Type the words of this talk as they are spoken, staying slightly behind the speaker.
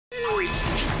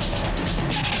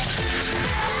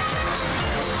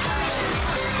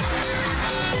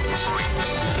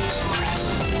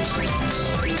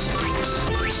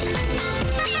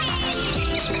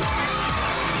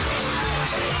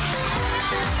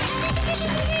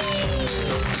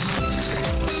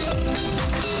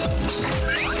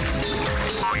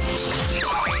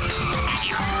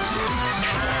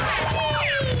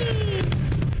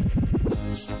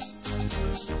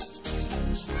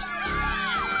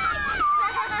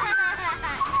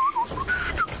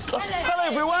Hello,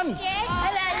 everyone.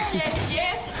 Hello,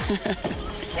 Jeff.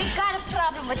 We got a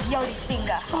problem with Yoli's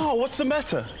finger. Oh, what's the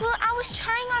matter? Well, I was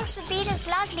trying on Sabita's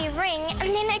lovely ring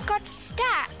and then it got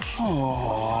stuck.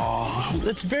 Oh,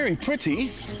 it's very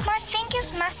pretty. My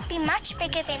fingers must be much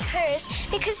bigger than hers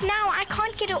because now I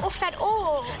can't get it off at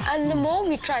all. And the more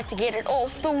we tried to get it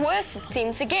off, the worse it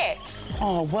seemed to get.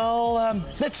 Oh, well,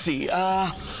 let's see.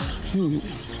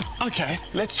 Okay,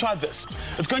 let's try this.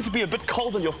 It's going to be a bit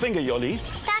cold on your finger, Yoli.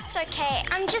 That's okay.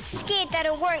 I'm just scared that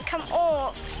it won't come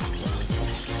off.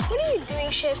 What are you doing,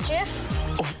 Chef Jeff?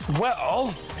 Oh,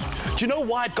 well, do you know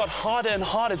why it got harder and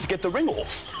harder to get the ring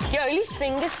off? Yoli's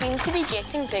fingers seem to be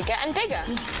getting bigger and bigger.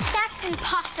 That's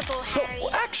impossible, Harry.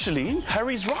 Well, actually,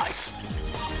 Harry's right.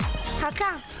 How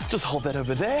come? Just hold that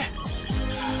over there.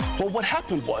 Well, what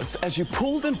happened was, as you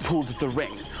pulled and pulled at the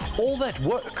ring, all that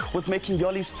work was making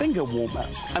Yoli's finger warmer.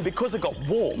 And because it got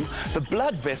warm, the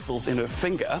blood vessels in her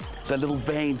finger, the little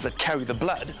veins that carry the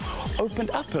blood,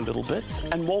 opened up a little bit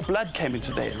and more blood came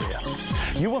into the area.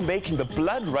 You were making the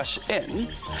blood rush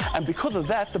in, and because of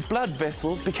that, the blood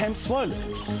vessels became swollen.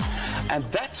 And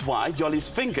that's why Yoli's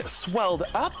finger swelled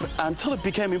up until it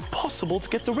became impossible to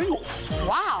get the ring off.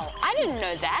 Wow, I didn't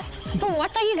know that. But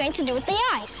what are you going to do with the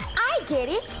ice? I get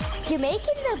it. You're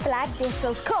making the blood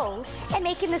vessels cold and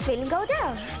making the swelling go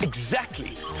down.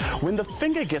 Exactly. When the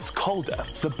finger gets colder,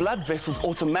 the blood vessels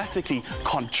automatically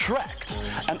contract,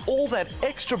 and all that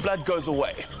extra blood goes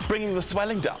away, bringing the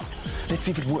swelling down. Let's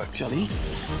see if it worked, Yoli.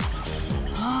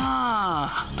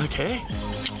 Okay.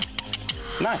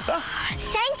 Nice, huh?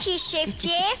 Thank you, Chef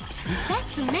Jeff.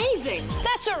 That's amazing.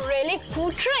 That's a really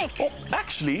cool trick. Well,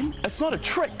 actually, it's not a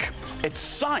trick. It's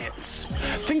science.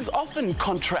 Things often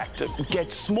contract,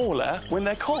 get smaller when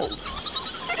they're cold.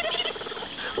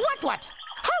 What?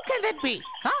 How can that be?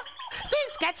 Huh?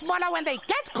 Things get smaller when they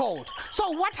get cold. So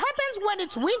what happens when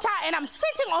it's winter and I'm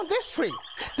sitting on this tree?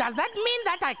 Does that mean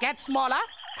that I get smaller?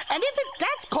 And if it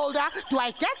gets colder, do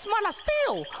I get smaller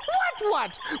still?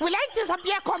 What? Will I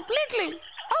disappear completely?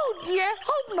 Oh dear,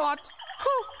 hope not.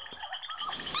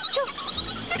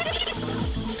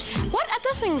 What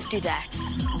other things do that?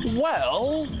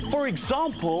 Well, for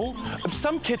example,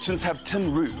 some kitchens have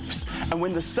tin roofs, and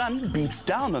when the sun beats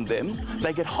down on them,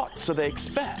 they get hot, so they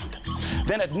expand.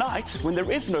 Then at night, when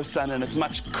there is no sun and it's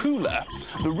much cooler,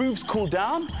 the roofs cool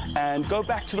down and go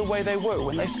back to the way they were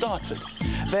when they started.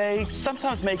 They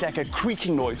sometimes make like a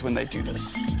creaking noise when they do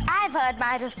this. I've heard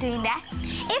my of doing that.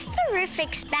 If the roof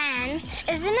expands,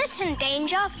 isn't it in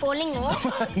danger of falling off?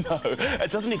 No,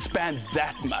 it doesn't expand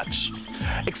that much.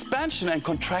 Expansion and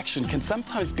contraction can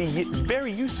sometimes be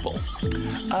very useful.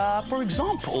 For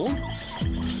example,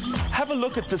 have a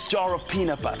look at this jar of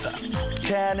peanut butter.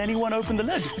 Can anyone open the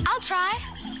lid? I'll try.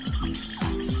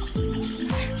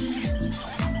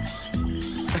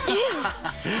 Ew,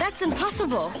 that's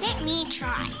impossible. Let me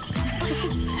try.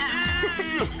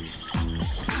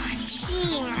 Oh,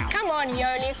 gee. Come on,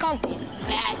 Yoli, can't be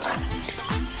bad.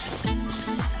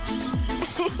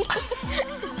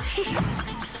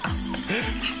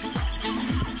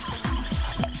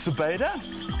 Sabeda?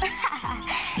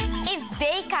 If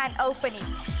they can't open it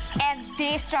and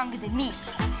they're stronger than me,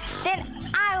 then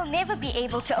I'll never be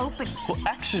able to open it. Well,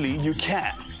 actually, you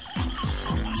can.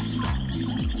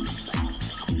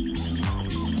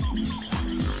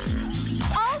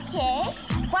 Okay,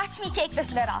 watch me take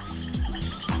this lid off.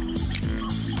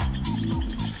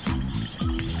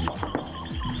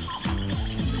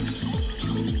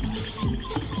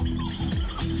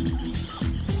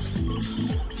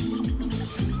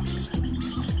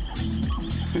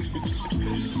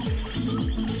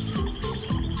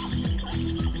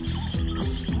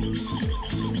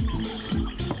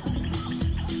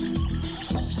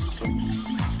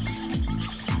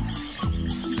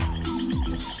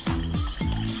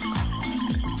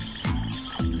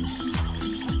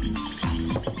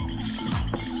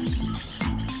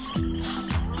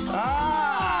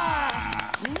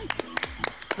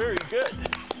 Very good.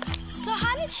 So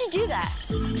how did she do that?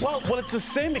 Well, it's the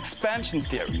same expansion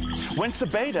theory. When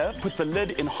Sabeda put the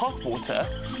lid in hot water,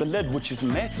 the lid, which is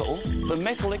metal, the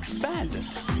metal expanded.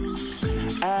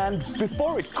 And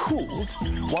before it cooled,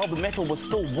 while the metal was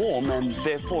still warm and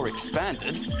therefore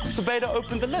expanded, Sabeda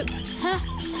opened the lid. Huh?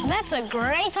 That's a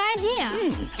great idea.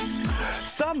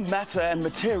 Some matter and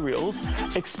materials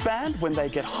expand when they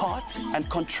get hot and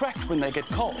contract when they get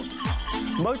cold.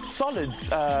 Most solids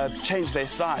change their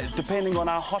size depending on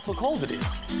how hot or cold it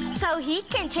is. So heat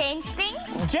can change things?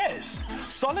 Yes,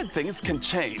 solid things can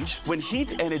change when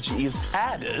heat energy is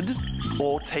added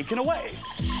or taken away.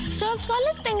 So if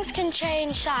solid things can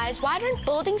change size, why don't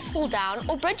buildings fall down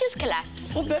or bridges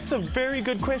collapse? Well, that's a very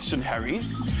good question, Harry.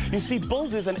 You see,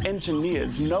 builders and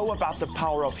engineers know about the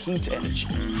power of heat energy.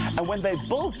 And when they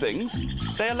build things,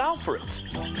 they allow for it.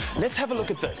 Let's have a look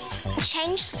at this.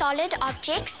 Change solid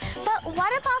objects, but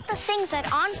what about the things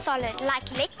that aren't solid, like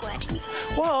liquid?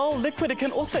 Well, liquid, it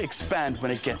can also expand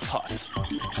when it gets hot.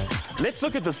 Let's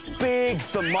look at this big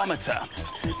thermometer.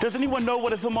 Does anyone know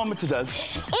what a thermometer does?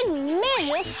 It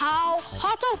measures how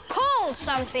hot or cold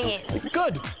something is.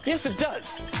 Good. Yes, it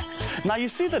does. Now, you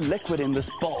see the liquid in this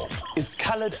bulb is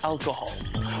colored alcohol.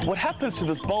 What happens to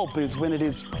this bulb is when it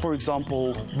is, for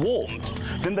example, warmed,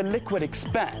 then the liquid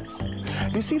expands.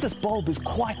 You see this bulb is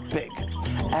quite big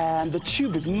and the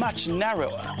tube is much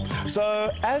narrower.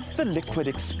 So as the liquid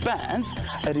expands,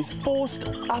 it is forced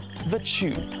up the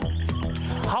tube.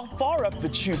 How far up the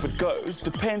tube it goes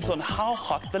depends on how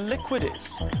hot the liquid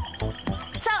is.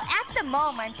 So at the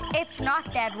moment, it's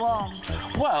not that warm.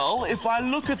 Well, if I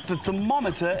look at the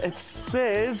thermometer, it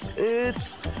says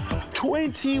it's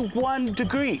 21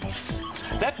 degrees.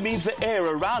 That means the air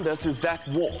around us is that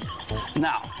warm.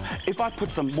 Now, if I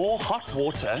put some more hot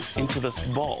water into this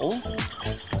bowl,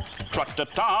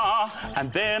 tra-ta-ta,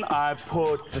 and then I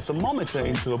put the thermometer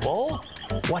into the bowl,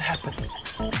 what happens?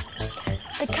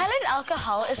 The colored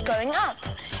alcohol is going up.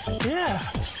 Yeah.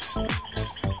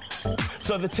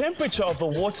 So the temperature of the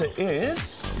water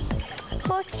is...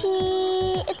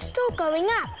 40... It's still going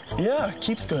up. Yeah, it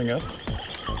keeps going up.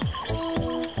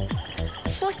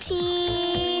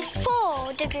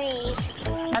 44 degrees.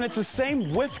 And it's the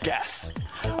same with gas.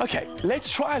 Okay,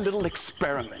 let's try a little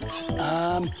experiment.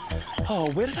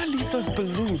 Where did I leave those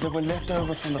balloons that were left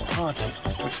over from the party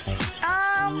last week?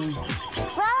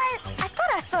 Well, I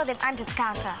thought I saw them under the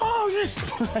counter. Oh, yes,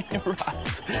 you're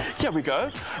right. Here we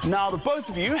go. Now, the both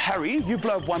of you, Harry, you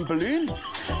blow up one balloon,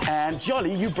 and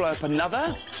Yoli, you blow up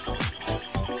another.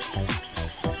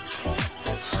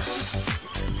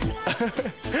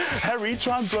 Harry,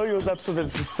 try and blow yours up so that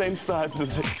it's the same size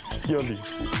as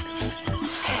Yoli's.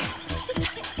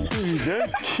 There you go.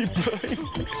 Keep blowing.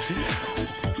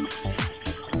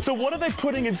 So what are they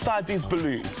putting inside these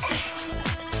balloons?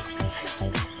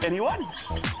 Anyone?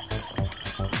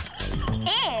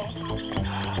 Air.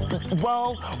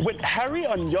 Well, when Harry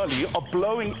and Yoli are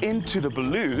blowing into the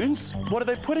balloons, what are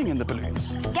they putting in the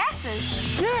balloons?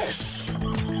 Gases. Yes.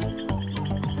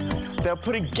 They're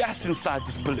putting gas inside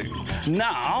this balloon.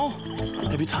 Now,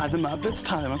 have you tied them up? Let's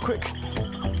tie them up quick.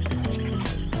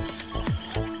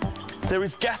 There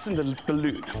is gas in the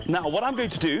balloon. Now, what I'm going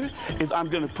to do is I'm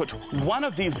going to put one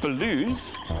of these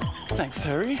balloons, thanks,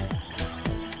 Harry,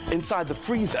 inside the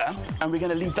freezer, and we're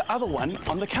going to leave the other one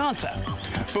on the counter.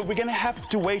 But we're going to have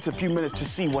to wait a few minutes to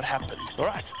see what happens, all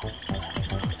right?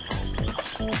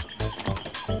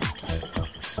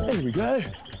 There we go.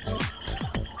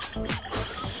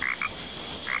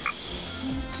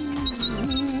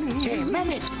 Hey,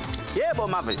 Marvin. Yeah, Bo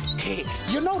Marvin. Hey,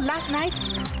 you know, last night,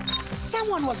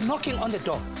 someone was knocking on the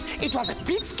door. It was a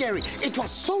bit scary. It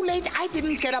was so late, I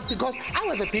didn't get up because I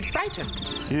was a bit frightened.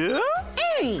 Yeah?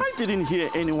 I didn't hear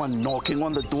anyone knocking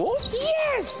on the door.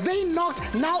 Yes, they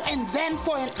knocked now and then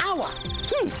for an hour.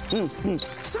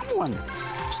 Someone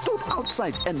stood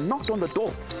outside and knocked on the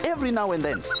door every now and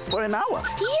then for an hour.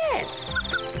 Yes.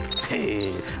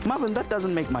 Hey, Marvin, that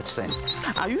doesn't make much sense.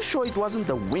 Are you sure it wasn't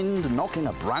the wind knocking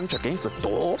a branch against the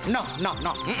door? No.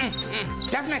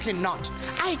 Definitely not.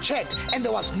 I checked and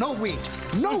there was no wind.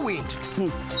 No wind.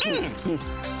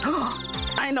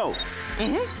 I know.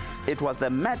 It was the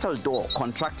metal door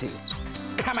contracting.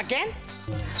 Come again?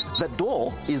 The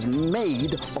door is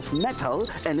made of metal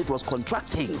and it was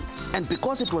contracting. And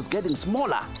because it was getting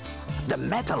smaller, the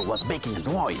metal was making a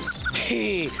noise.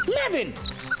 Hey, Levin,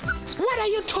 what are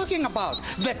you talking about?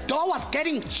 The door was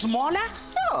getting smaller?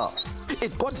 Yeah.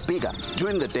 It got bigger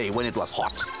during the day when it was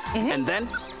hot. And then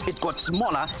it got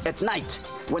smaller at night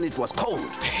when it was cold.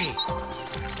 Hey,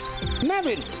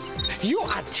 Marvin, you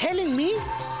are telling me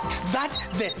that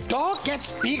the door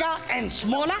gets bigger and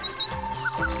smaller?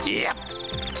 Yep.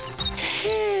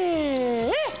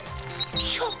 Hey.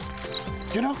 Sure.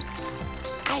 You know,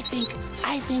 I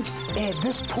think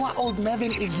this poor old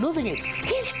Marvin is losing it.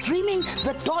 He's dreaming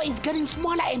the door is getting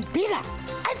smaller and bigger.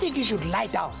 I think you should lie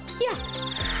down. Yeah.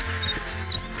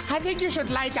 I think you should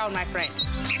lie down, my friend.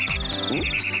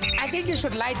 I think you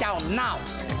should lie down now.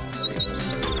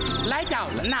 Lie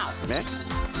down now. Okay.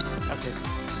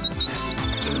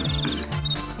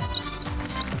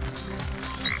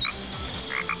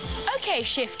 Okay,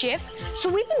 Chef Jeff, so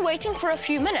we've been waiting for a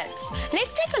few minutes.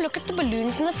 Let's take a look at the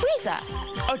balloons in the freezer.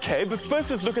 Okay, but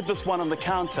first let's look at this one on the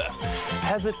counter.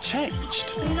 Has it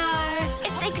changed? No,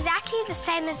 it's exactly the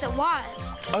same as it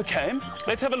was. Okay,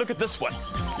 let's have a look at this one.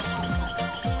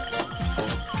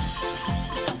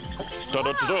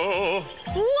 Da-da-da-da.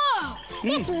 Whoa!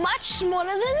 It's much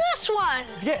smaller than this one.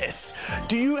 Yes.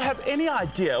 Do you have any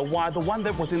idea why the one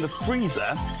that was in the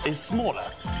freezer is smaller?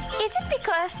 Is it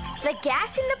because the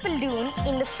gas in the balloon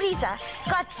in the freezer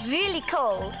got really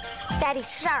cold that it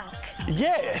shrunk?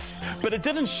 Yes, but it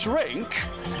didn't shrink.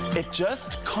 It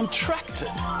just contracted.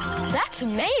 That's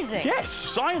amazing. Yes,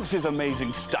 science is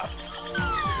amazing stuff.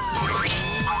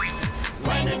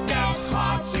 When it gets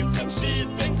hot, you can see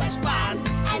things expand,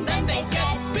 and then they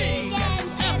get big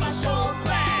and ever so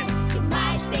grand. You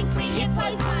might think we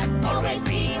hippos must always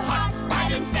be hot,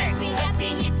 but in fact we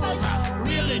happy hippos are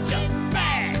really just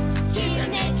fat. Heat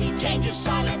and energy changes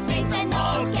solid things and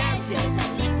all gases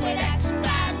and liquid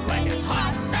expand. When it's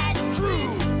hot, that's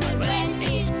true. But when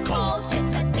it's cold,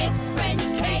 it's a different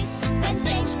case. Then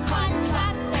things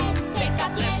contract and take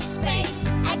up less space.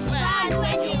 Expand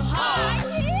when you're hot.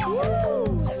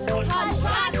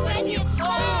 Contract when you're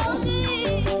cold.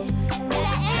 The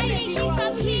energy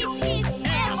from heat is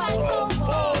ever so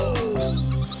cold.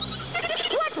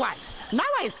 What?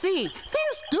 Now I see.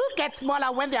 Things do get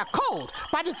smaller when they're cold,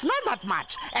 but it's not that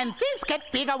much. And things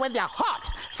get bigger when they're hot.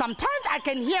 Sometimes I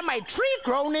can hear my tree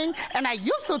groaning, and I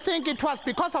used to think it was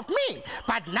because of me.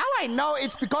 But now I know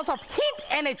it's because of heat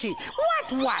energy.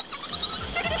 What?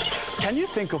 Can you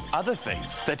think of other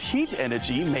things that heat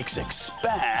energy makes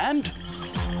expand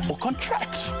or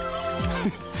contract?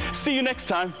 See you next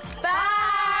time.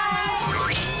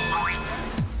 Bye!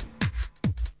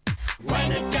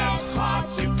 When it gets hot,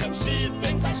 you can see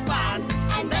things expand,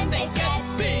 and then they get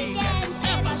big and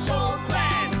ever so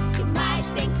grand. You might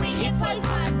think we hippos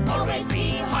must always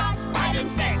be hot, but in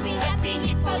fact we happy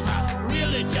hippos are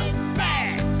really just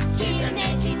fat. Heat and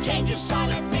energy changes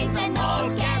solid things and all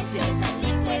gases and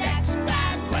liquid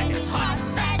expand. When it's hot,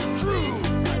 that's true.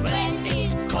 But when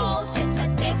it's cold, it's a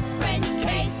different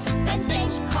case. Then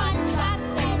things contract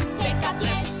and take up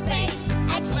less space.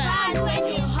 Expand when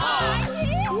you're hot.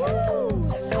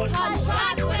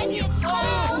 Contract when you're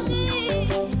cold.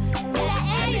 The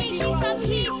energy from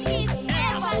heat is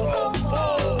ever so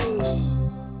cold.